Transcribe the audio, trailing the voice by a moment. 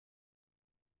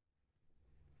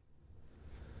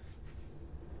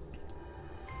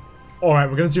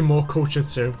Alright, we're gonna do more culture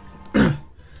too.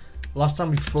 Last time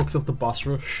we fucked up the boss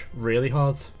rush really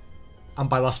hard. And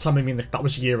by last time I mean like that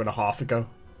was a year and a half ago.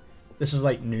 This is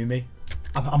like new me.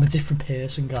 I'm a different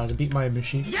person, guys. I beat my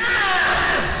machine.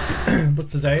 Yes! But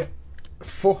today,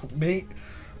 fuck me.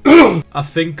 I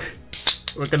think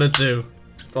we're gonna do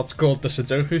what's called the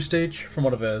Sudoku stage from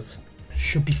what I've heard.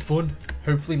 Should be fun.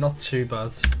 Hopefully not too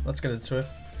bad. Let's get into it.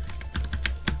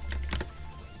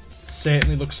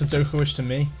 Certainly looks Sudoku-ish to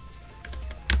me.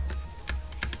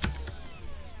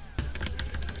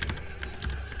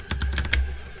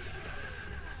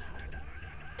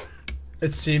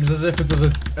 It seems as if it does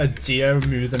a Dio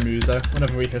Muda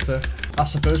whenever we hit her. I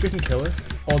suppose we can kill her,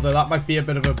 although that might be a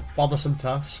bit of a bothersome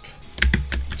task.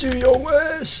 Do your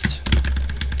worst!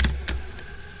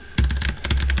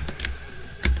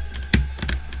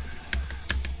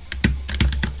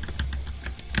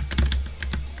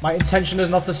 My intention is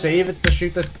not to save, it's to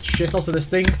shoot the shit out of this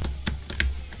thing.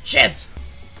 Shit!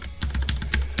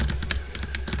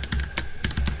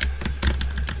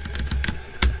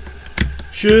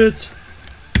 Shit!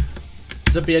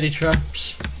 Does there be any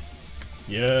traps?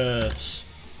 Yes.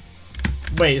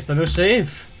 Wait, is there no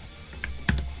save?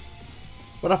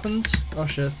 What happens? Oh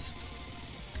shit.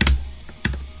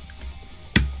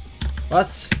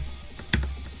 What?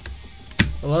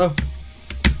 Hello?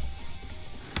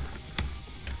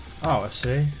 Oh, I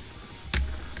see.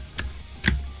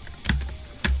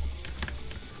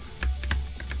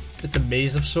 It's a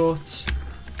maze of sorts.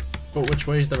 But which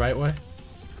way is the right way?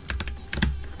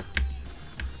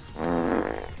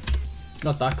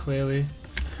 Not that clearly.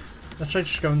 Let's try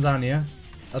just going down here.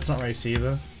 That's not right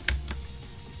either.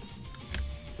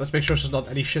 Let's make sure there's not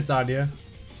any shit down here.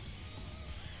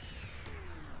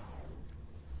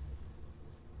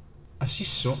 I see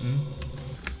something.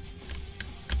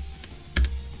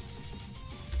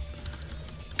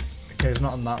 Okay, it's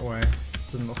not in that way.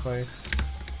 Doesn't look like.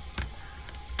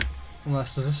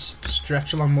 Unless there's a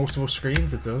stretch along multiple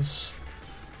screens, it does.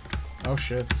 Oh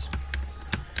shit.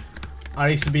 I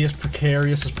need to be as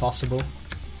precarious as possible.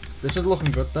 This is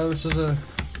looking good though. This is a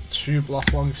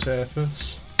 2-block long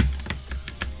surface.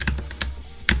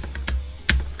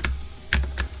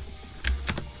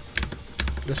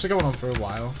 This is going on for a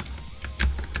while.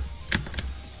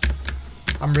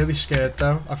 I'm really scared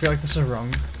though. I feel like this is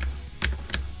wrong.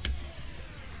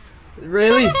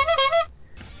 Really?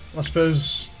 I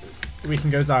suppose we can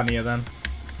go down here then.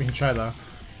 We can try that.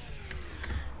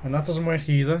 And that doesn't work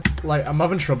either. Like, I'm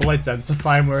having trouble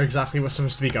identifying where exactly we're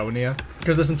supposed to be going here.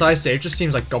 Because this entire stage just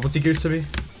seems like gobbledygook to me.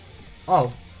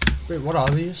 Oh. Wait, what are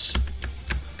these?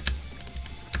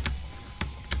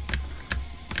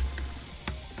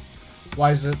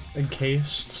 Why is it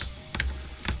encased?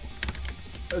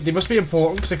 They must be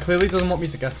important because it clearly doesn't want me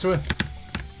to get to it.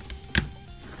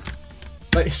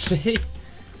 Like, see?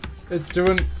 It's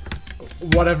doing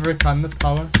whatever it can in its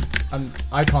power. And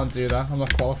I can't do that. I'm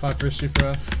not qualified for a Super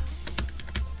F.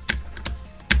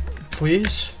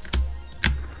 Please?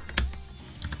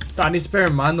 I need to bear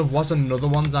in mind there was another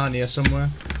one down here somewhere.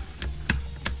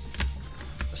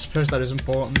 I suppose that is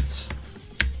important.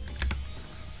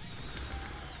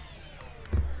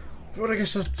 But I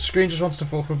guess the screen just wants to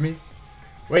fuck with me.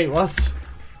 Wait, what?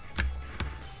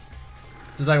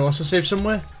 Did I also save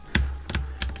somewhere?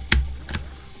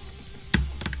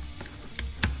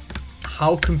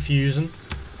 How confusing.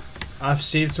 I've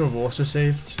saved to have also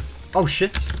saved. Oh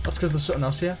shit, that's because there's something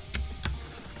else here.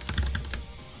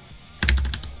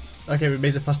 Okay, we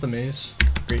made it past the maze.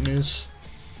 Great news.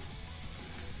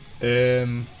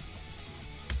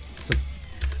 It's a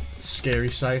scary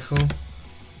cycle.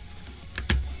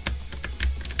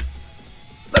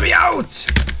 Let me out!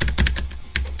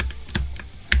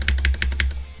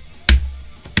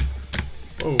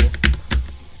 Oh.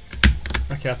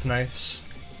 Okay, that's nice.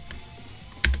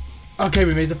 Okay,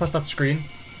 we made it past that screen.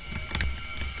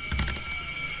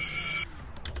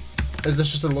 Is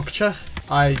this just a luck check?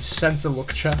 I sense a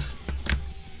luck check.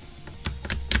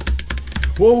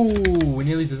 Whoa, we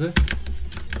nearly did it.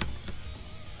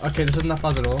 Okay, this isn't that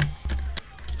bad at all.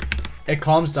 It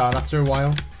calms down after a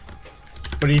while.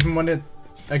 But even when it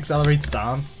accelerates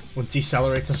down, or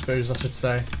decelerates I suppose I should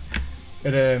say,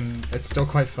 it's still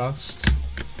quite fast.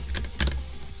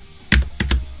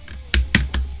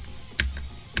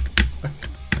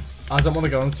 I don't want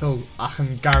to go until I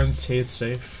can guarantee it's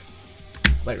safe.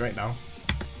 Like right now.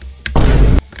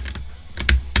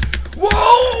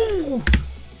 Whoa!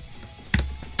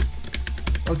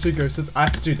 I'm too ghosted. I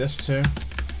have to do this too.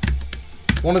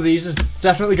 One of these is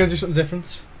definitely going to do something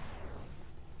different.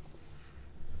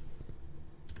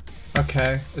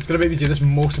 Okay, it's going to make me do this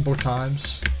multiple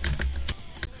times.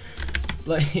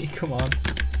 Like, come on.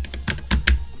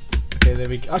 Okay, there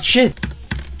we go. Oh shit!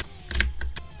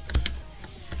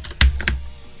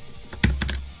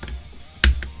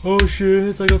 Oh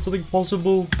shit, I got something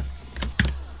possible.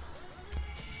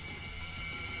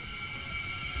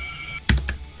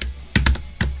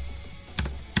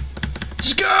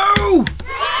 Let's go! Oh!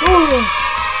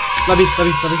 Let me,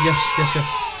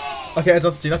 yes. Okay, I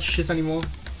don't see that shit anymore.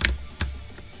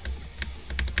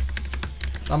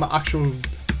 I'm an actual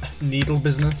needle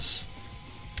business.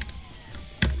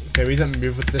 Okay, we didn't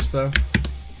move with this though.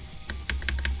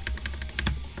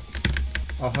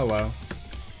 Oh, hello.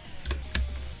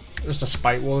 Just a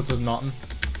spike wall that does nothing.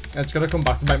 It's gonna come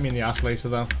back to bite me in the ass later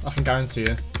though. I can guarantee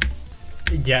it.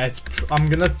 Yeah, I'm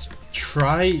gonna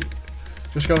try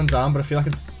just going down, but I feel like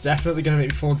it's definitely gonna make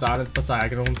me fall down into the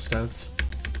diagonal instead.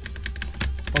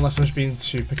 Unless I'm just being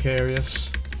too precarious.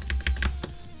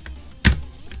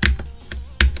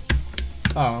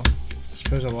 Oh, I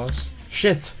suppose I was.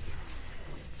 Shit!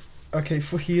 Okay,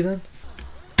 fuck you then.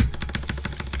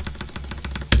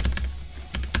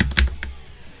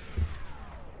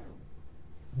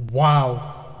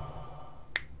 Wow.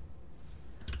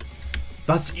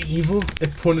 That's evil.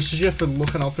 It punishes you for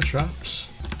looking out for traps.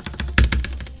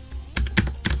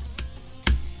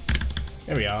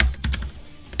 Here we are.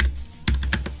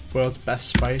 World's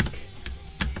best spike.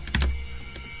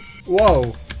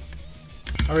 Whoa.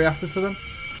 I reacted to them.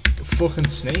 Fucking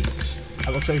snakes. It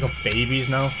looks like you got babies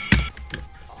now.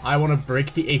 I want to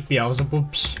break the 8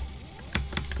 Beelzebubs.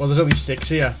 Well, there's only 6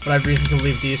 here, but I have reason to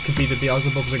believe these could be the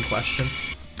Beelzebubs in question.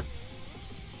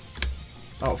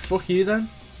 Oh, fuck you then.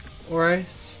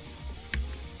 Alright.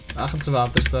 I can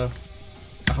survive this though.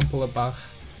 I can pull it back.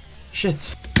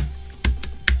 Shit.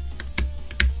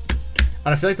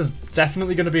 And I feel like there's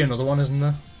definitely going to be another one, isn't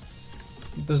there?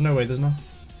 There's no way there's not.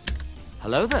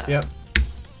 Hello there. Yep.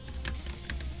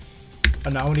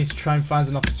 And now we need to try and find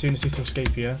an opportunity to escape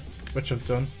here, which I've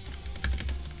done.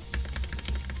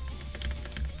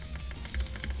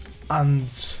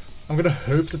 And I'm going to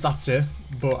hope that that's it,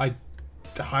 but I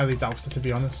highly doubt it, to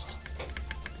be honest.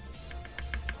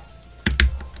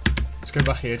 Let's go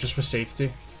back here just for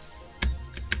safety.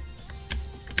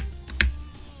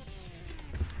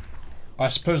 I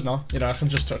suppose not. You know, I can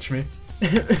just touch me.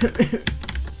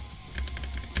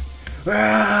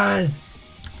 Run!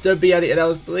 Don't be anything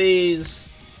else, please.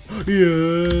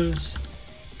 Yes.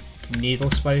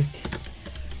 Needle spike.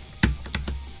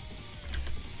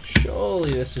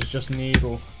 Surely this is just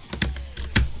needle.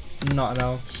 Nothing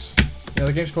else. Yeah,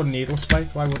 the game's called Needle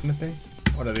Spike. Why wouldn't it be?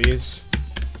 What are these?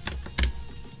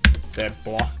 They're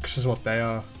blocks, is what they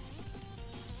are.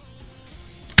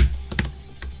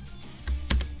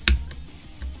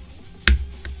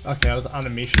 Okay, that was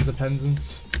animation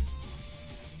dependent.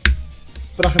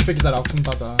 But I can figure that out from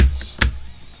badass.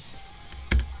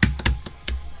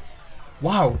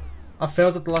 Wow! I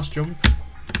failed at the last jump.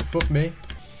 Fuck me.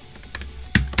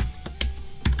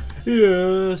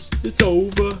 Yes, it's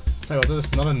over. Tell you what, this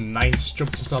is not a nice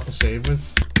jump to start the save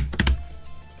with.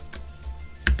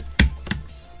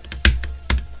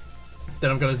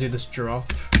 Then I'm gonna do this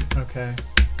drop. Okay.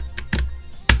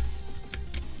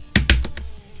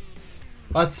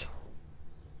 What?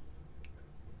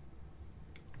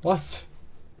 What?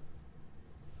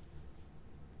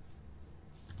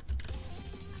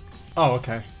 Oh,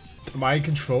 okay. Am I in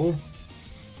control?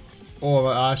 Or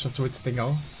I just have to wait something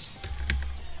else?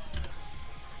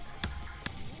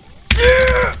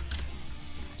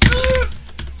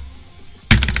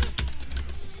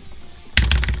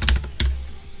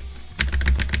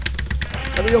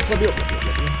 Let me up, let me up, let me up,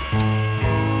 let me up.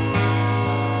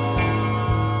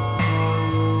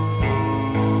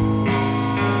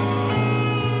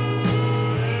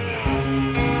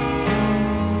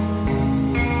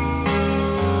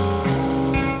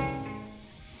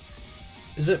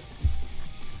 Is it?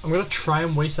 I'm gonna try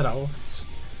and wait it out.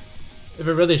 If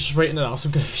it really is just waiting it out,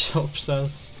 I'm gonna be so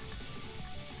upset.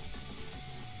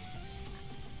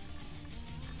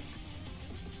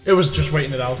 It was just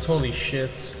waiting it out, holy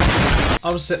shit.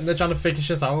 I was sitting there trying to figure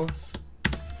shit out.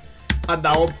 And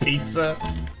now a pizza.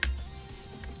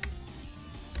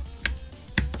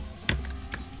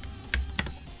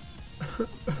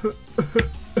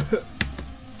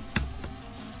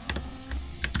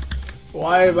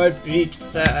 Why am I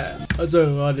pizza? I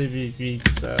don't want to be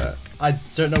pizza. I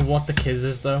don't know what the kiz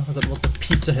is though. I don't know what the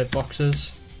pizza hitbox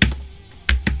is.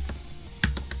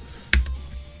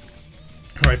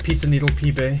 Alright, pizza needle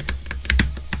PB.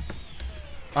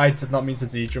 I did not mean to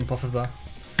Z-jump off of that.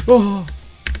 Oh!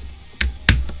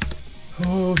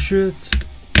 Oh shit.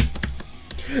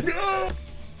 No!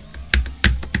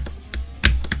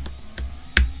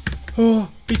 Oh,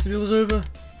 pizza needle's over.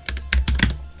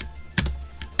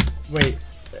 Wait,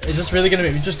 is this really gonna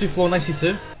make me just do floor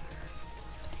 92?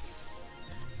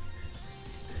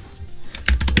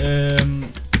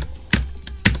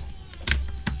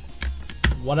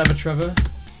 Whatever, Trevor.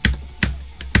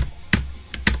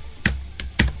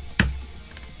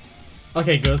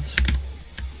 Okay, good.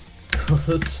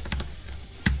 Good. It's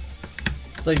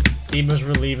like the most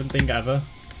relieving thing ever.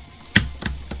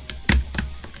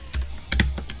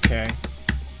 Okay.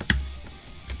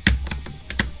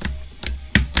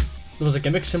 There was a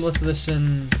gimmick similar to this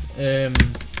in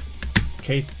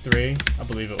K3, I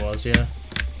believe it was, yeah.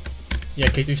 Yeah,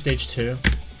 K3 stage 2.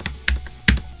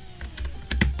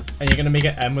 And you're gonna make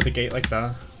it M with a gate like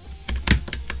that.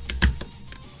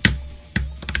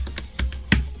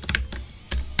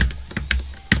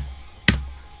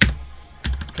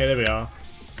 Okay, there we are.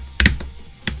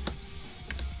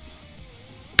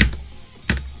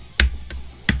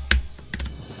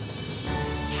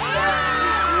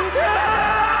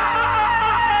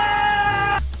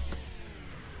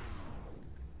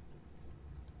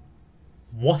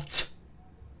 What?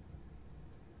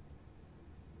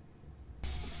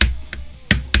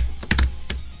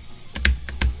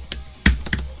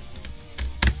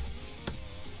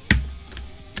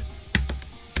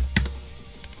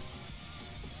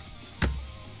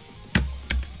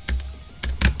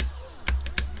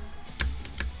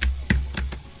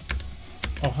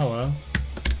 Oh, hello.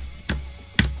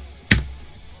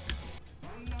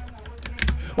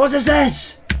 What is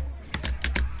this?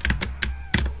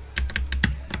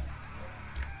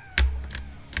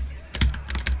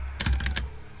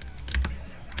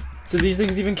 Do these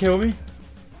things even kill me?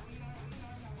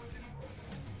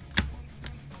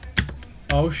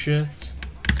 Oh shit.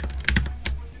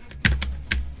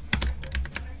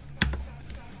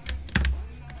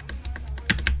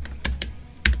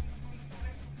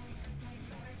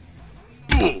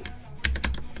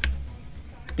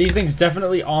 These things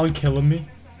definitely aren't killing me.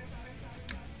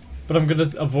 But I'm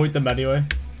gonna avoid them anyway.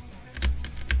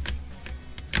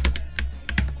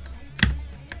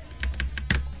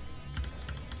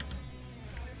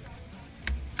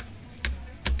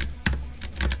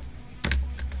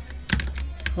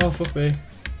 Oh, fuck me.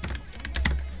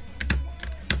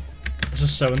 This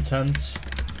is so intense.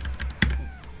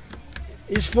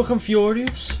 He's fucking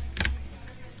furious.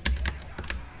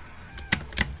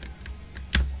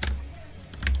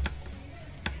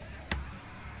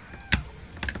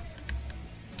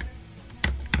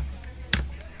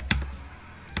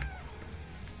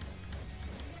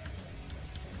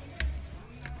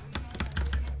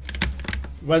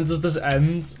 When does this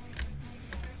end?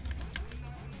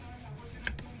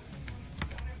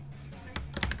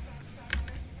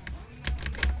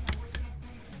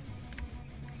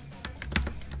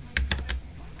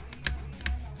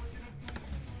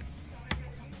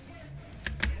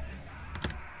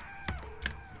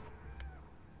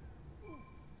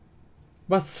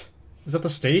 What? Is that the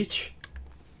stage?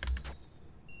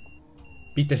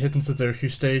 Beat the hidden Sudoku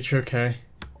stage, okay.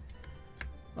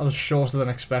 That was shorter than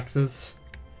expected.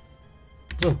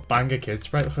 Little banger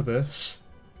kids, right? Look at this.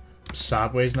 I'm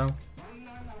sideways now.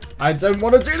 I don't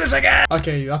want to do this again!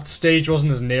 Okay, that stage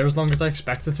wasn't as near as long as I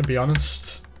expected, to be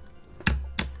honest.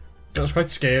 It was quite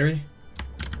scary.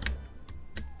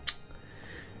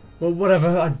 Well,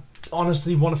 whatever. I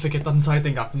honestly want to forget that entire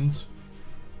thing happened.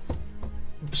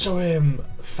 So,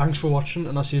 thanks for watching,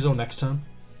 and I'll see you all next time.